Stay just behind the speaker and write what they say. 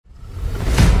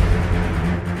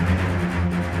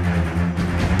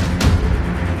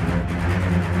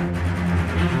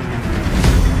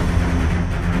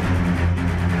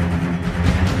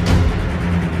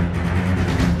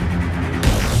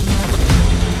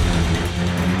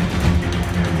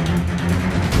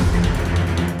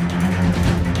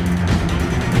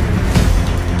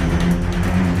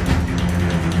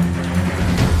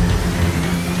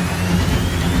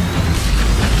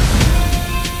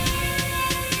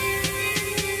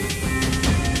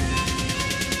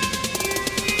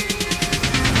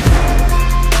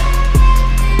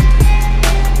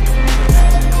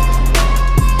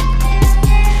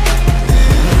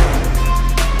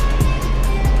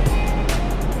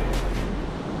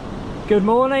Good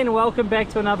morning and welcome back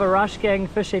to another Rush Gang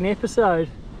fishing episode.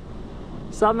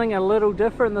 Something a little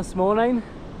different this morning.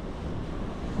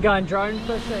 Going drone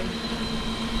fishing.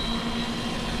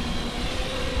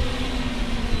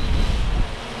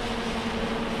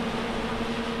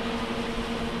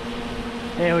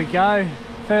 There we go.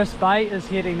 First bait is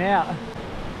heading out.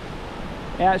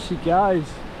 Out she goes.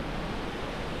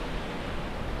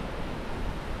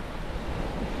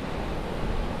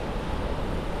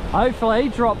 Hopefully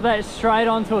drop that straight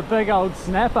onto a big old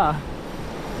snapper.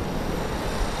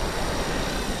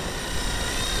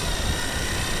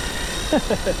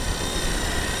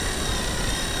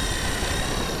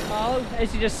 Well,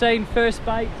 as you just seen, first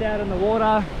bait's out in the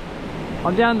water.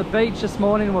 I'm down the beach this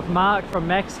morning with Mark from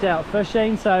MXT OUT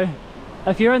Fishing, so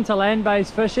if you're into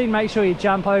land-based fishing, make sure you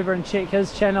jump over and check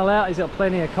his channel out. He's got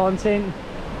plenty of content.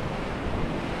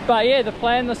 But yeah, the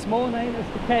plan this morning is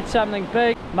to catch something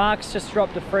big. Mark's just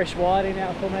dropped a fresh whiting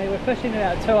out for me. We're fishing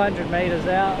about 200 meters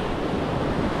out.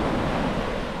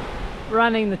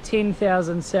 Running the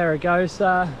 10,000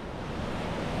 Saragossa.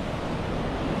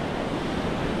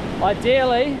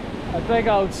 Ideally, a big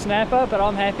old snapper, but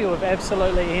I'm happy with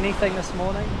absolutely anything this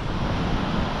morning.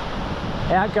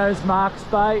 Out goes Mark's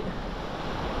bait.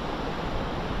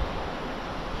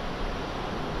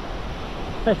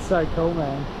 That's so cool,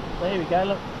 man. There we go,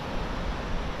 look.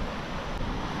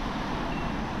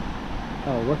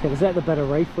 Oh, look, is that the bit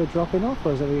of reef we're dropping off,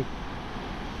 or is it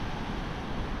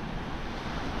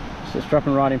It's just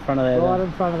dropping right in front of that. Right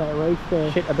in front of that reef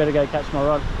there. Shit, I better go catch my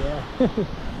rod. Yeah.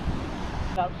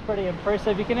 That was pretty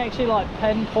impressive. You can actually like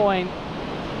pinpoint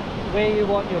where you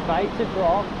want your bait to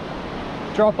drop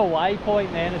a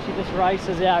waypoint there, and she just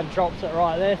races out and drops it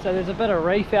right there. So there's a bit of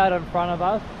reef out in front of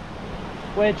us.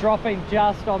 We're dropping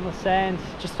just on the sand,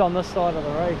 just on this side of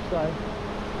the reef, so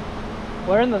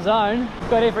we're in the zone.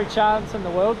 Got every chance in the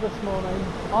world this morning.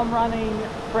 I'm running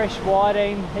fresh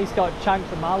whiting. He's got chunks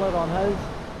of mullet on his.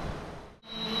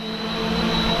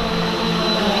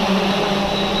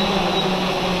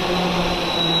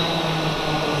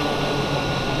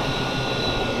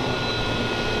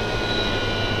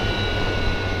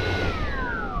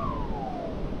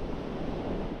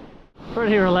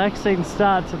 Pretty relaxing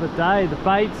start to the day. The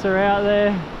baits are out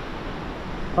there.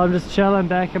 I'm just chilling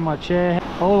back in my chair.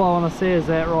 All I want to see is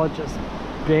that rod just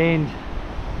bend.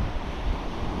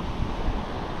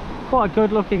 Quite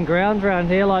good looking ground around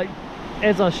here. Like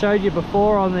as I showed you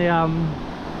before on the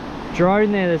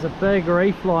drone there's a big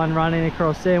reef line running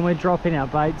across there, and we're dropping our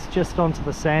baits just onto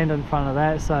the sand in front of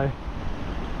that. So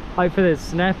hopefully there's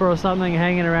snapper or something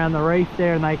hanging around the reef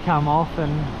there and they come off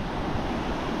and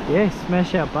yeah,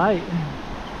 smash our bait.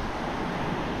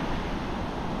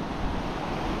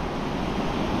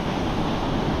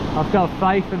 I've got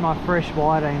faith in my fresh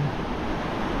whiting.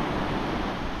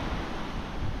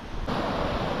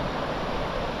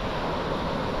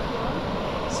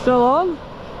 Still on?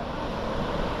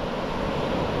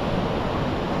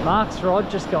 Mark's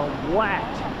rod just got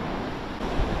whacked.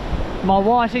 My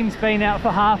whiting's been out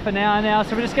for half an hour now,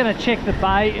 so we're just going to check the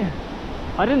bait.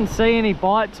 I didn't see any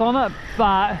bites on it,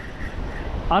 but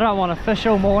I don't want to fish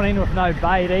all morning with no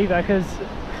bait either, because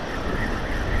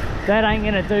that ain't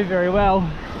going to do very well.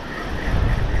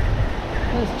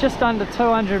 It's just under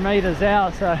 200 meters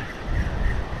out, so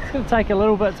it's going to take a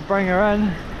little bit to bring her in.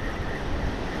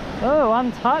 Oh,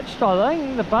 untouched, I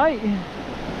think, the bait.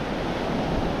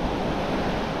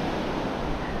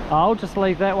 I'll just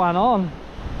leave that one on.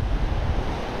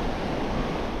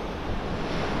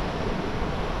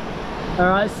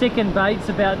 Alright, second bait's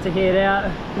about to head out.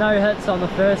 No hits on the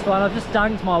first one. I've just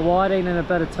dunked my whiting in a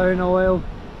bit of tuna oil.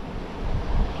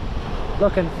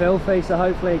 Looking filthy, so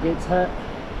hopefully it gets hit.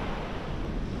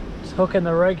 Just hooking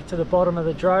the rig to the bottom of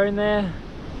the drone there.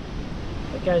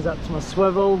 It goes up to my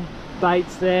swivel.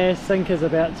 Bait's there. Sinker's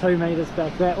about 2 meters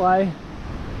back that way.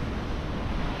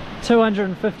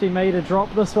 250 meter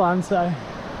drop this one, so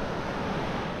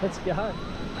let's go.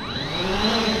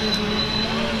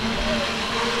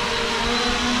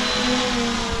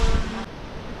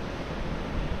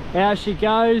 Out she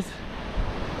goes.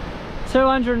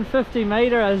 250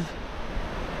 meters.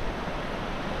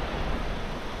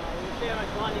 We'll see how much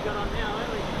line you got on now,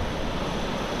 won't we?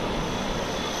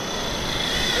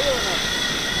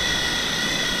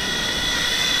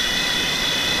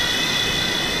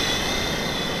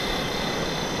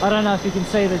 I don't know if you can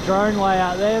see the drone way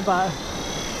out there, but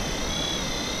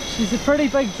she's a pretty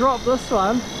big drop, this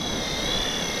one.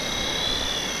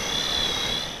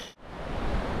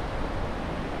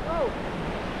 Oh.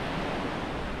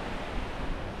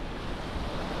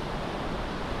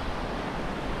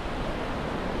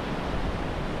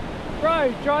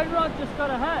 Bro, drone rod just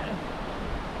got a hit.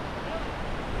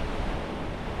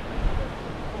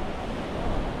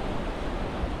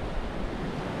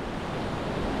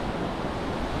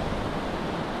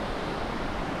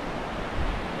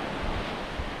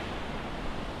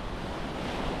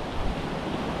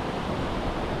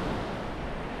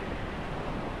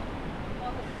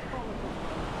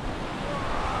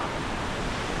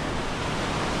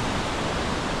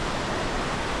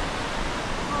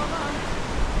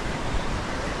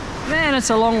 Man, it's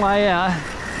a long way out.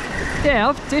 Yeah,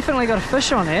 I've definitely got a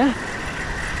fish on here.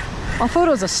 I thought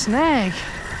it was a snag.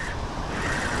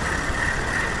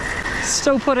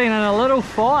 Still putting in a little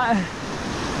fight.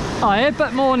 Oh yeah, a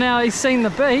bit more now he's seen the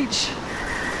beach.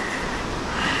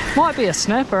 Might be a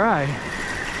snapper, eh?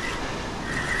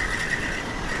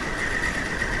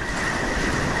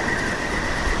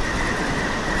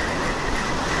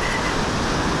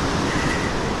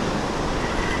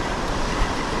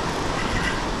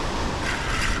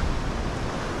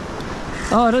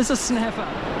 Oh, it is a snapper.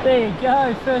 There you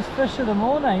go, first fish of the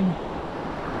morning.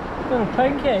 Little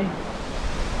pinky.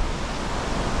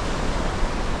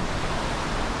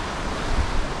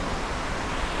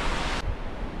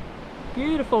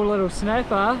 Beautiful little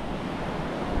snapper.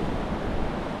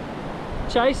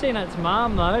 Chasing its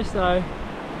mum though, so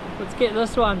let's get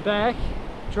this one back,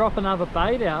 drop another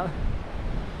bait out.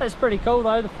 That's pretty cool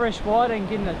though, the fresh whiting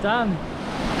getting it done.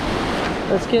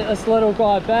 Let's get this little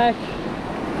guy back.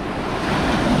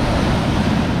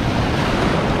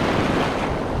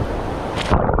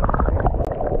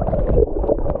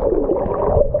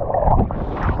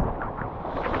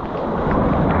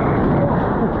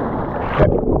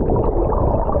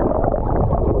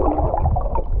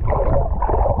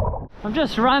 I'm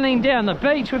just running down the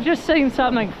beach. We've just seen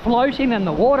something floating in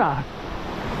the water.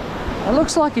 It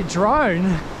looks like a drone.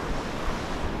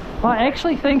 I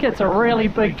actually think it's a really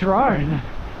big drone.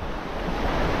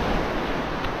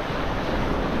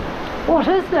 What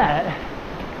is that?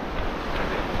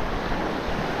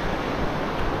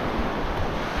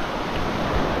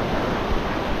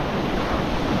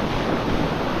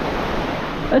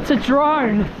 It's a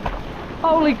drone.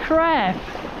 Holy crap.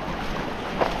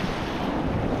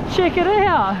 Check it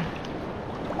out.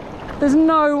 There's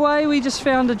no way we just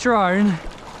found a drone.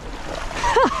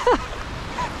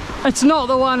 It's not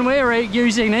the one we're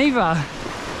using either.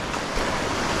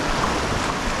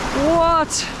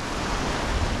 What?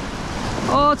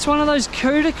 Oh, it's one of those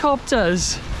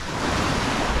quadricopters.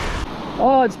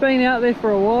 Oh, it's been out there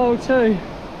for a while too.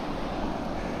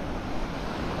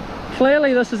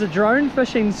 Clearly this is a drone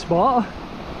fishing spot.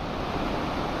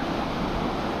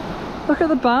 Look at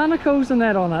the barnacles and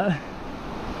that on it.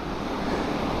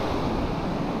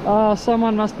 Oh,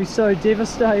 someone must be so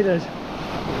devastated.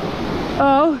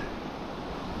 Oh,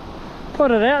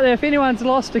 put it out there. If anyone's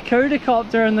lost a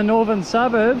quadricopter in the northern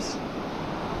suburbs,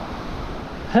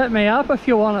 hit me up if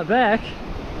you want it back.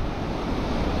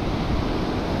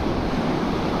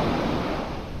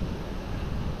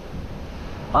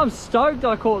 I'm stoked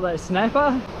I caught that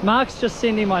snapper. Mark's just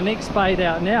sending my next bait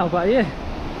out now, but yeah.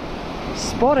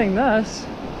 Spotting this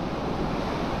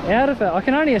out of it. I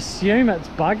can only assume it's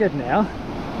buggered now.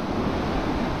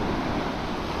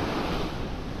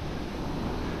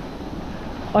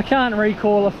 I can't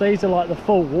recall if these are like the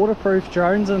full waterproof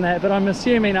drones and that, but I'm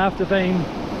assuming after being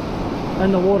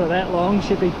in the water that long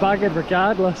should be buggered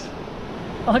regardless.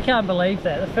 I can't believe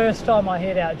that. The first time I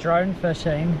head out drone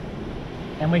fishing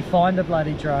and we find a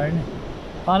bloody drone.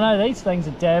 I know these things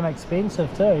are damn expensive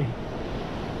too.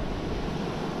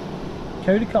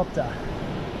 Quadricopter.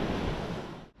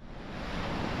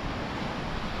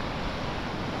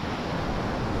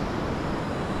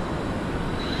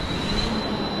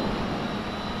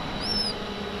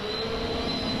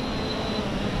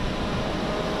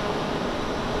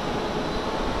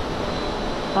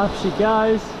 Up she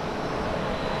goes.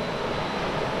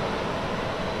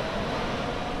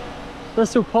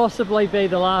 This will possibly be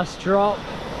the last drop.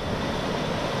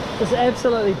 Just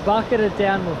absolutely bucketed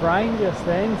down with rain just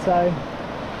then, so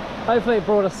hopefully it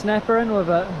brought a snapper in with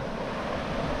it.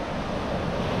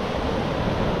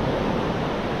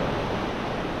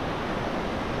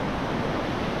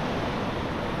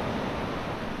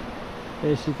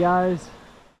 There she goes.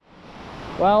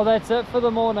 Well, that's it for the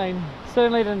morning.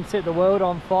 Certainly didn't set the world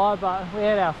on fire, but we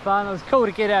had our fun. It was cool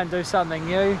to get out and do something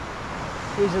new,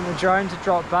 using the drone to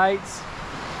drop baits.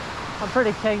 I'm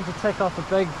pretty keen to tick off a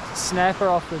big snapper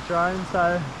off the drone,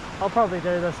 so I'll probably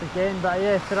do this again. But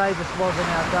yeah, today just wasn't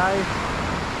our day.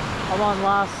 I'm on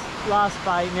last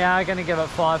bait now. I'm going to give it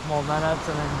 5 more minutes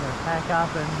and then gonna pack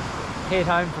up and head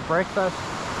home for breakfast.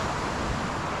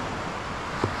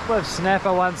 With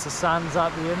snapper, once the sun's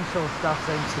up, the inshore stuff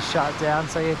seems to shut down,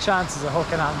 so your chances of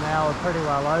hooking up now are pretty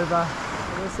well over.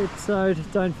 For this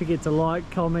episode, don't forget to like,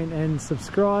 comment and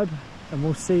subscribe, and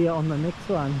we'll see you on the next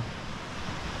one.